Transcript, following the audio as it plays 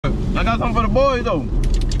got something for the boys though.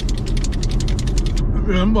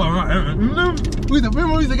 We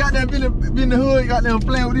used to goddamn be in the hood, goddamn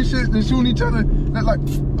playing with this shit and shooting each other, like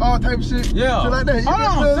all type of shit. Yeah. Shit like that.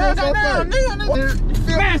 Hold on, Sam, goddamn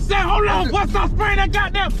nigga. Man, Sam, hold on. What's stop spraying that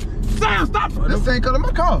goddamn? Sam, stop. That's the same color of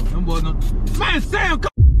my car. Them boys don't. Man, Sam, come.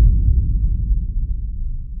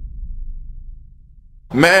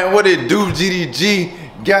 Man, what it do,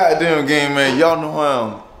 GDG? Goddamn game, man. Y'all know who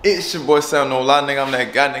I am. It's your boy Sam, no lie, nigga. I'm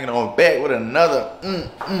that guy, nigga. I'm back with another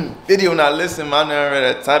video. Now listen, man. I never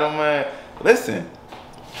read that title, man. Listen,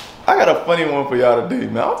 I got a funny one for y'all today,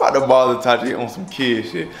 man. I'm about to bother Taji on some kid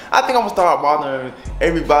shit. I think I'm gonna start bothering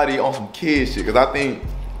everybody on some kid shit, cause I think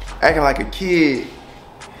acting like a kid,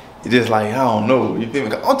 it's just like, I don't know, you feel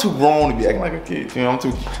me? I'm too grown to be acting like a kid. You know, I'm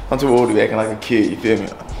too old to be acting like a kid. You feel me?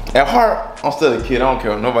 At heart, I'm still a kid. I don't care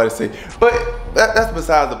what nobody say. But that's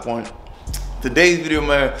besides the point. Today's video,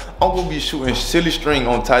 man, I'm gonna be shooting silly string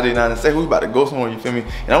on Taji 9 and say we about to go somewhere. You feel me?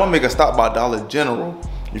 And I'm gonna make a stop by Dollar General.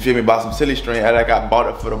 You feel me? Buy some silly string. And like I bought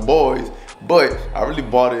it for the boys, but I really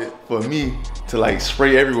bought it for me to like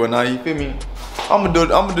spray everywhere. Now you feel me? I'm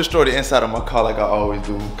gonna destroy the inside of my car like I always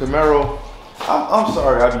do. Camaro, I'm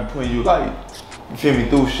sorry I be putting you like, you feel me,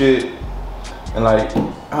 through shit, and like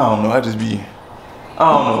I don't know, I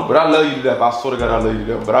don't know, but I love you to death. I swear to God I love you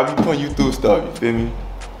to death. But I be putting you through stuff. You feel me?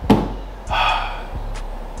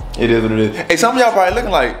 It is what it is. Hey, some of y'all probably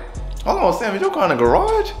looking like, hold on, Sam, is your car in a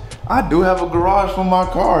garage? I do have a garage for my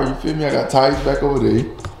car. You feel me? I got tires back over there.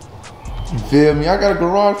 You feel me? I got a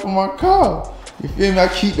garage for my car. You feel me? I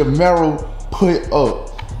keep the Camaro put up.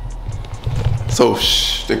 So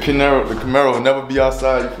shh, the Camaro will never be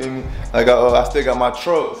outside. You feel me? Like I still got my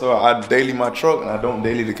truck, so I daily my truck, and I don't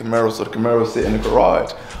daily the Camaro, so the Camaro sit in the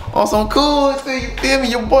garage. On some cool shit, you feel me?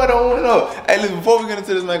 Your boy don't went up. Hey, listen, before we get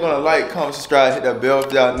into this, man, gonna like, comment, subscribe, hit that bell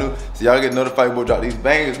if y'all new, so y'all get notified when we drop these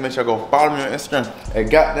bangers. Make sure y'all go follow me on Instagram at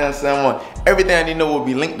goddamn Sam1. Everything I need to know will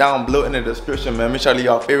be linked down below in the description, man. Make sure y'all leave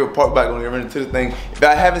y'all favorite part back. Gonna get right into this thing. If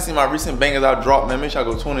y'all haven't seen my recent bangers I dropped, man, make sure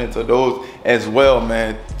y'all go tune into those as well,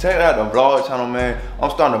 man. Check out the vlog channel, man. I'm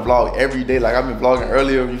starting to vlog every day, like I've been vlogging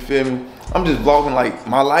earlier. You feel me? I'm just vlogging like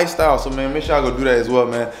my lifestyle, so man, make sure y'all go do that as well,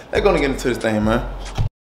 man. They're gonna get into this thing, man.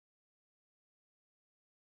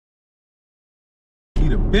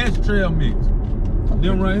 The best trail mix.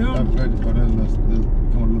 Them right here. Come a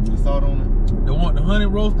little bit of salt on it. They want the honey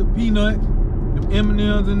roasted peanut, the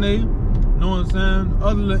M&Ms in there. You know what I'm saying? The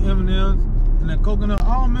other little M&Ms and that coconut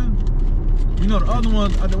almond. You know the other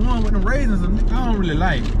ones are the one with the raisins. I don't really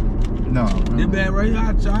like. No. This bad right here.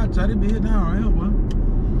 I try to be here down right here, boy.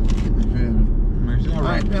 You feel me? Make sure I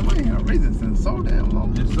right. Man, I ain't got raisins since so damn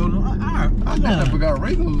long. It's so long. I forgot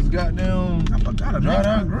raisins was goddamn. I forgot it. Dried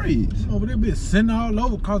out grades. Over there, bitch sitting all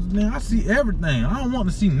over, cause man, I see everything. I don't want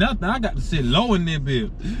to see nothing. I got to sit low in that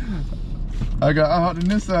bitch. I hopped in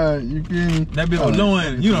this side, you feel me? That bitch was low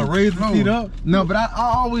in, you know, raise the seat up. No, but I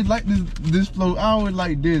always like this flow. I always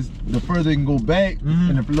like this. The further it can go back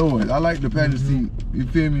and the flow is. I like the passenger seat. You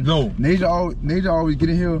feel me? Low. Naja always get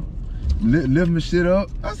in here, lift my shit up.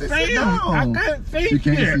 I said, sit down. I can't see. She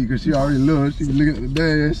can't see because she already loves. She be looking at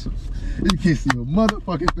the dash. You can't see a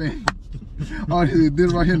motherfucking thing. All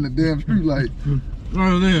this right here in the damn street light.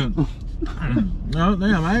 Oh, damn. No,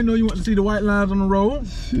 damn, I didn't know you want to see the white lines on the road.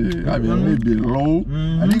 Shit, I mean, a little bit low.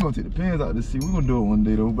 I need to go take the pins out to see. We're gonna do it one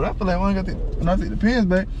day though. But I feel like when I take the pins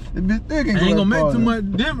back, the bitch still can't go. Ain't gonna make farther. too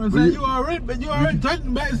much difference. You already touching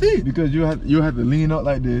the back seat. Because you have to lean up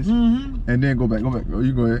like this and then go back. Oh,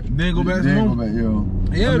 you go ahead. Then go back. Then go back, yo.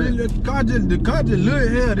 Yeah, the car just little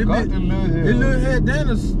head. It little head down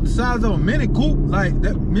the size of a Mini Coupe, like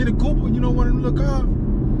that Mini Cooper. You know one of them little cars?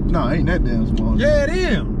 No, ain't that damn small. Yeah, it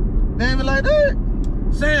is. Damn it like that.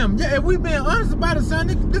 Sam, yeah, if we being honest about it, son,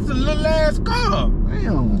 this is a little ass car.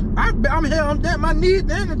 Damn. I'm down my knees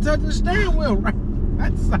down and touching the steering wheel, right?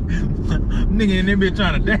 Nigga in there bitch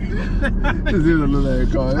trying to dance. This is a little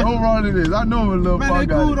ass car. Overall it is. I know I'm a little man, they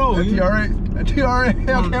cool though. That TRX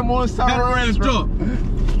Hellcat on the side of the truck.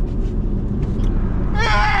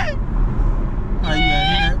 How you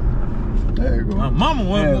at? There you go. My mama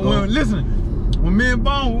when listen. When me and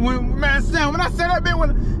Bone, when I said that bitch,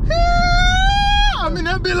 I mean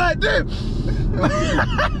that bitch like this.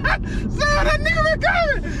 So that nigga been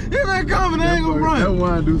coming. He been coming, I ain't gonna run. That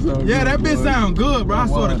wine do something. Yeah, that bitch sound good, bro. I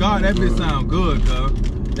swear to God, that bitch sound good, cuz.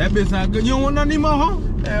 That bitch sound good. You don't want nothing more, huh?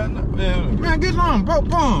 Hell no. Man, get on,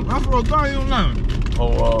 boom. I swear to God, you don't know.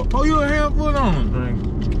 Oh, you a handful on.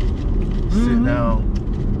 Sit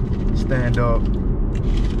down, stand up.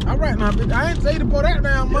 I All right, now, bitch. I ain't say to pour that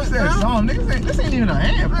down much. This ain't even a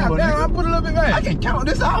handful, Damn, I nigga. put a little bit back. I can count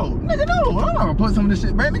this out. Nigga, no. I'm not gonna put some of this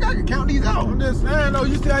shit back. Nigga, I can count these out. I'm just saying, though,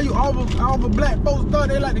 you see how you over black folks thought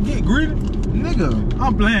they like to get greedy? Nigga.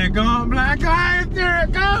 I'm playing, I'm playing, I ain't serious,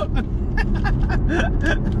 go.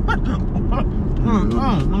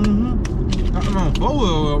 I'm on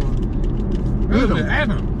forward.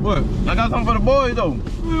 What? I got something for the boys, though.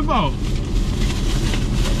 What about?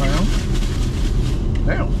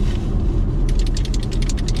 Damn.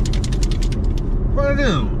 What it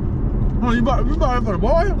is? Oh, you bought it for the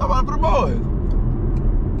boys? I bought it for the boys.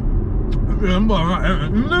 Yeah, I'm buying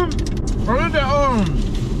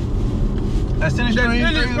That Cine Screen.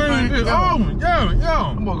 Oh, yeah.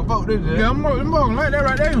 I'm gonna vote this shit. Yeah, I'm gonna like that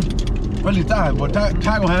right there. Really tired, but Ty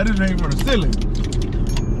gonna have this thing from the ceiling.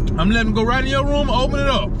 I'm letting him go right in your room and open it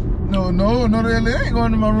up. No, they ain't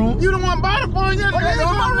going to my room. You don't want to buy the phone yet? Why they go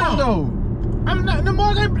in my room, though? I'm not, them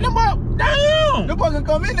boys, damn! The boy can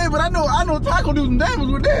come in there, but I know Ty gonna do some damage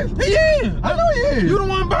with this. He is. I know he is. You don't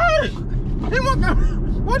want to buy it. He want to,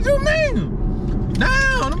 what you mean?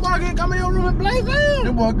 Damn, the boy can't come in your room and play down.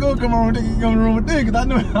 The boy could come on and come in the room with this, because I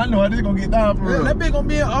know how this gonna get down for real. That bitch gonna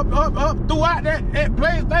be up throughout that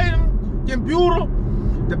PlayStation, computer,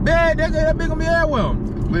 the bed, that bitch gonna be everywhere.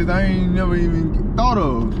 Place I ain't never even thought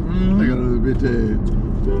of. Look at little bitch ass.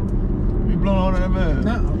 You blowing on that man.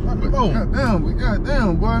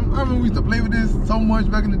 Goddamn, boy. I remember we used to play with this so much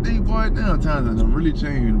back in the day, boy. Damn, times have really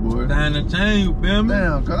changed, boy. Time to change, you feel me?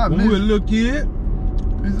 Damn, cause I when we were a little kid.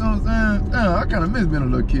 You know what I'm saying? Damn, I kinda miss being a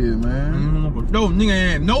little kid, man. But those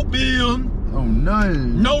nigga had no bills. Oh,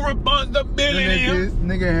 nothing. No responsibility.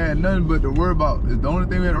 Nigga had nothing but to worry about. The only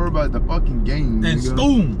thing we had to worry about is the fucking game. And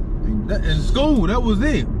school. In school, that was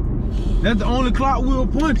it. That's the only clock we were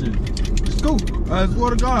punching. School. I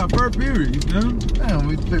swear to God, first period, you know? Damn,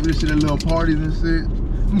 we play this shit at little parties and shit.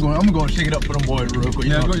 I'm gonna shake it up for them boys real quick.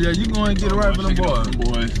 Yeah, you go and get it right for them boys. You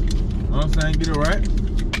know what I'm saying? Get it right.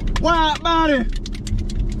 Wide body.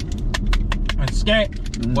 And scat.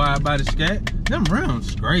 Wide body scat. Them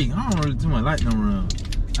rounds great. I don't really too much like them rounds.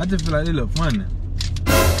 I just feel like they look funny.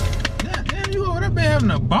 Damn, you over there been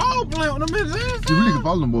having a ball playing with them bitches. You really can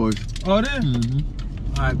follow them boys. Oh, there?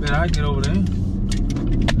 Alright, bet I get over there. You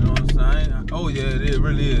know what I'm saying? Oh, yeah, it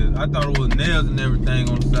really is. I thought it was nails and everything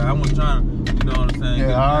on the side. I wasn't trying to, you know what I'm saying?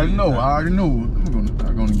 Yeah, I already know. I'm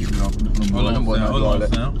gonna get it off from them boys. Them boys not do all that.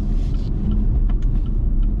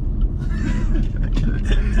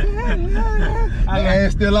 That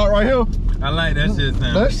ass still out right here. I like that shit,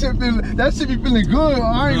 Sam. That shit be feeling good.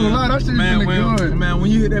 I ain't gonna lie, that shit be feeling good. Man, when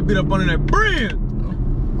you hit that bit up under that bridge.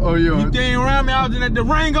 Oh, yeah. You came around me, I was in that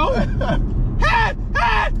Durango. Hey!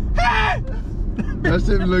 That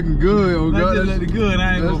shit be looking good, oh God. That shit looking good,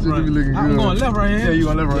 I ain't gonna front. That shit be looking good. I'm going left right here. Yeah, you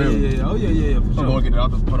going left right here. Yeah. Oh, yeah, for sure. I'm gonna get it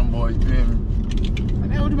out for them boys, you feel me?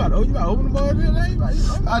 Man, what you about to open the boys?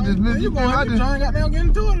 I just miss you. You trying to goddamn get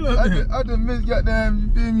into it a little bit. I just miss goddamn, you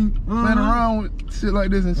feel me, playing around with shit like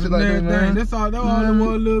this and shit like that, man. That's all it was a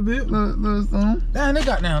little bit. Little something. Damn, they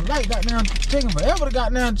goddamn taking forever to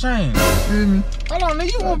goddamn change. Feel me? Hold on,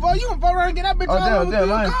 nigga, you want to fall around and get that bitch all over the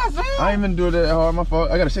car, fam? I ain't even do that hard, my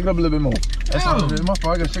fault. I gotta shake it up a little bit more. That's all it is, my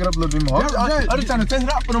fault. I gotta shake it up a little bit more. I'm just trying to test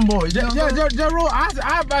it out for them boys. Just roll.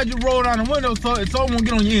 I advise you roll down the window so it won't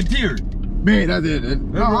get on your interior. Man, that's it.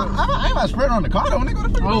 No, I ain't about spreading on the car though. Nigga,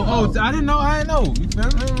 what the fuck? Oh, I didn't know. You feel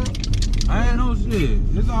me? I ain't know shit.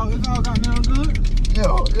 It's all goddamn good.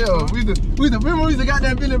 Yeah. We used to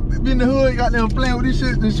goddamn be in the hood, goddamn playing with this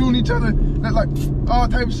shit and shooting each other, like all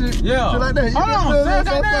type of shit. Yeah. Shit like that. Hold on,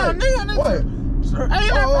 goddamn nigga. What?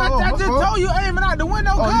 I just told you aiming out the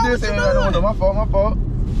window. Oh, you did say aiming out the window. My fault.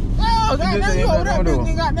 Oh, goddamn, you over there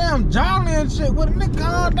bitch goddamn jolly and shit with a nigga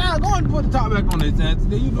calm down. Go ahead and put the top back on this ass.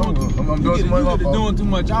 You doing too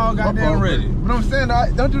much. Y'all goddamn ready. But I'm saying,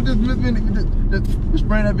 don't you just miss me the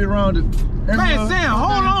spraying that bit around it? Man, Sam,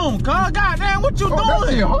 hold on, cuz. Goddamn, what you doing? That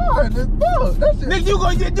shit hard. That shit. Nigga, you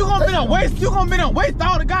gonna be on waste. You gonna be on waste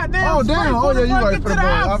all the goddamn. Oh damn. Oh yeah, you right for the boy.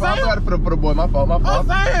 I got it for the boy. My fault. I'm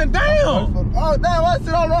saying, damn. Oh damn, I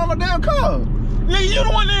sit all around my damn car. Nigga, you the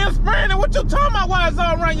one that spraying it. What you talking about? Why it's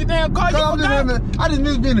all around your damn car? I just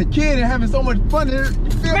miss being a kid and having so much fun here.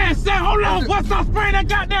 Man, Sam, hold on. What's stop spraying that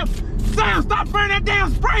goddamn? Sam, stop spraying that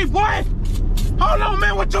damn spray, boy. Hold on,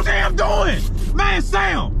 man. What you damn doing? Man,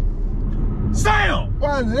 Sam.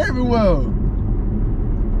 Why is it everywhere?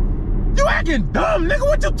 You acting dumb, nigga.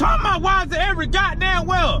 What you talking about? Why is it every goddamn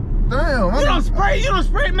well? Damn. You don't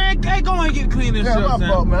spray, man. Hey, go and get clean this shit up, my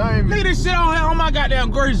fault, man. Leave this shit on my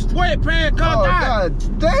goddamn gray sweatpants, cuz. Oh,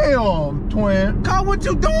 God damn, twin. Cuz, what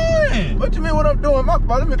you doing? What you mean what I'm doing? twin. My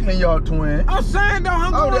fault. Let me clean y'all twin. I'm saying though,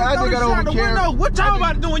 I'm going to throw this shit out the window. What y'all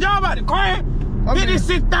about to do? Y'all about to crash? Get this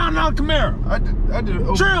 $6,000 Camaro. I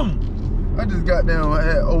did Trim. I just got down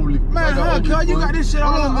overly. Man, cuz you got this shit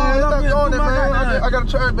all up, man. I got a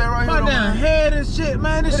trash bag right here. My damn head and shit,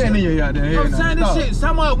 man. This shit. Ain't in your goddamn head. I'm saying this shit.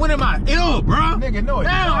 Someone went in my ear, bro. Nigga, no,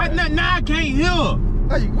 now I can't hear.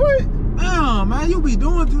 How you what? Man, you be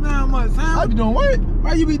doing too damn much, Sam. I be doing what?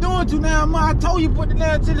 Why you be doing too damn much? I told you put the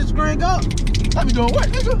damn city screen up. I be doing what,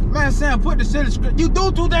 nigga? Man, Sam, put the city screen. You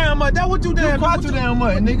do too damn much. That what you damn. You cry too damn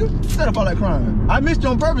much, nigga. Set up all that crime. I missed you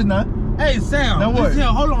on purpose now. Hey, Sam. Now what? Listen,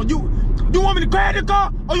 hold on. You want me to grab the car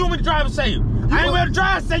or you want me to drive and say it? I ain't ready to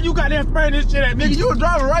drive. Say you got that spraying this shit at me. Nigga, you a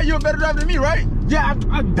driver, right? You a better driver than me, right? Yeah,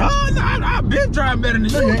 I'm done. I've been driving better than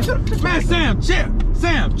you. Man, Sam, chill.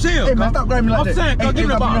 Sam, chill. Hey, man, stop grabbing me like that. I'm saying, hey, give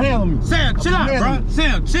me the ball. Your hand on me. Sam, chill out, bro.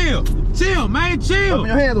 Sam, chill. Chill, man, chill. Stop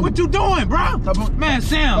your hands on me. What you doing, bro? Man,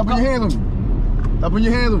 Sam. Stop putting your hands on me. Stop putting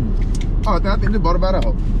your hands on me. Oh, I think this bought about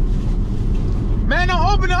out. Man, don't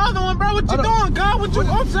open the other one, bro. What you doing, God? What you?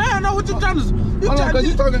 I'm saying, I know what you trying to. You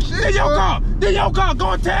talking shit. Then your car. Then your car. Go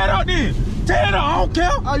and tear it up then. Tear it up. I don't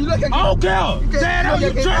care. Oh, you like I don't care. Tear it up.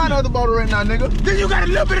 You can't find other bottle right now, nigga. Then you got a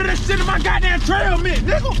little bit of that shit in my goddamn trail mitt,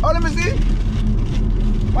 nigga. Oh, let me see.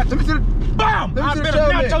 Watch, let me see the. Bam! I better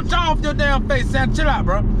knock your jaw off your damn face, Sam. Chill out,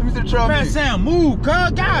 bro. Let me see the trail man, mitt. Sam, move,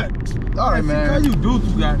 cuz. God. All right, man. Cuz you do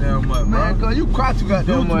too goddamn much, bro. Man, cuz you cry too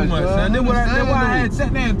goddamn much. Son. That's why I had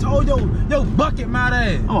sat there and told yo bucket mouth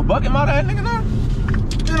ass. I'm a bucket mouth ass nigga now?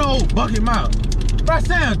 You know, bucket mouth. Bro,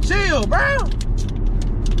 Sam, chill, bro.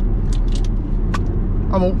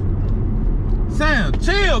 Sam,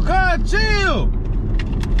 chill, cuz, chill.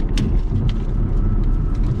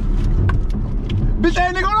 Bitch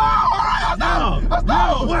ass nigga, no,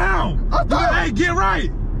 wow. Hey, get right.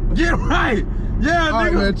 Get right. Yeah, all nigga.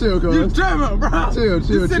 Right, man, chill, cuz. You tripping, bro. Chill.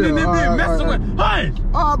 You sitting in there messing with. Hey.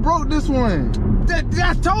 Oh, I broke this one.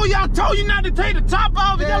 I told you not to take the top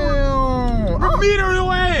off. Damn. Meter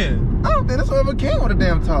your ass. I don't think this one ever came with a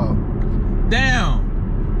damn top. Damn,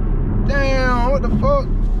 what the fuck?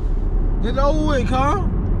 It's over with, huh?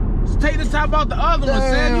 Just take the top off the other one,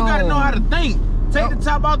 Sam. You gotta know how to think. Take the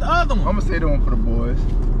top off the other one. I'm gonna say the one for the boys.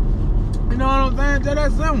 You know what I'm saying? Tell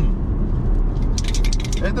that something.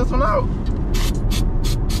 Take this one out.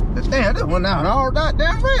 Damn, this one out all that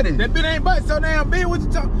damn ready. That bit ain't but so damn big. What you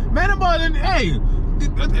talking? Man, them boys, hey,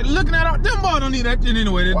 looking at all, them boys don't need that shit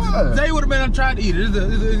anyway. What? They would have been trying to eat it.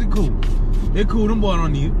 It's cool. It's cool. Them boys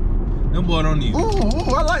don't need it. Them boys don't need it.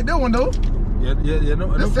 Ooh, I like that one though. Yeah.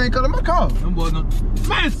 No, the same color my car. Them boys don't.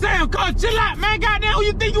 Man, Sam, cuz, chill out, man. Goddamn, who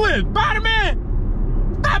you think you is? Spider-Man?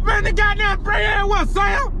 Stop burning the goddamn spray air. What,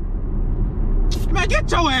 Sam? Man,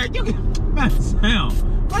 get your ass. Man, Sam,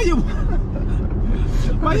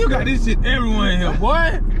 why you got this shit everywhere in here,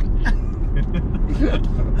 boy?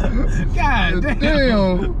 God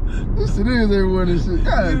damn. This shit is everywhere and shit.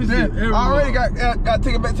 God damn. I already got to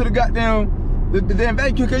take it back to the goddamn, the damn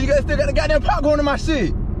vacuum, cause you still got the goddamn popcorn in my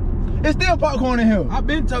shit. It's still popcorn in here. I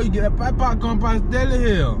been told you get that popcorn past deli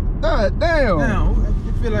here. God damn. Damn,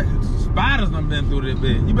 I feel like spiders done been through this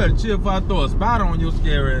bit. You better chill before I throw a spider on your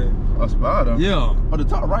scary ass. A spider? Yeah. Oh, the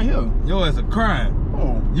top right here. Yo, it's a crime.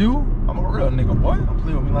 Oh. You? I'm a real nigga, boy. Don't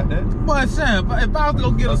play with me like that. Boy, Sam, if I was to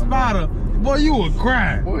go get a spider, boy, you would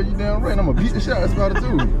cry. Boy, you damn right. I'm gonna beat the shit out of that spider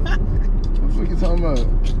too. What the fuck you talking about?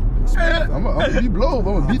 I'm gonna be blow up.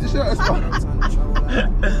 I'm gonna beat the shit out of that spider.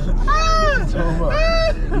 What you talking about?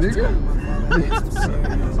 Nigga?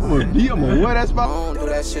 I'm gonna wear that spider. I don't do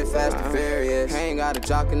that shit fast and furious. Ain't got a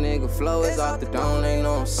jock a nigga flow. It's off the dome, ain't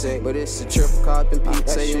no I'm sick. But it's a triple caught and Pete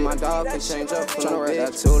say you my dog can change up from the bitch.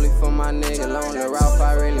 That Thule for my nigga. Lonely Ralph,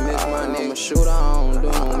 I really miss my nigga. I'm a shooter, I don't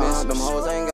do no miss. Them hoes ain't got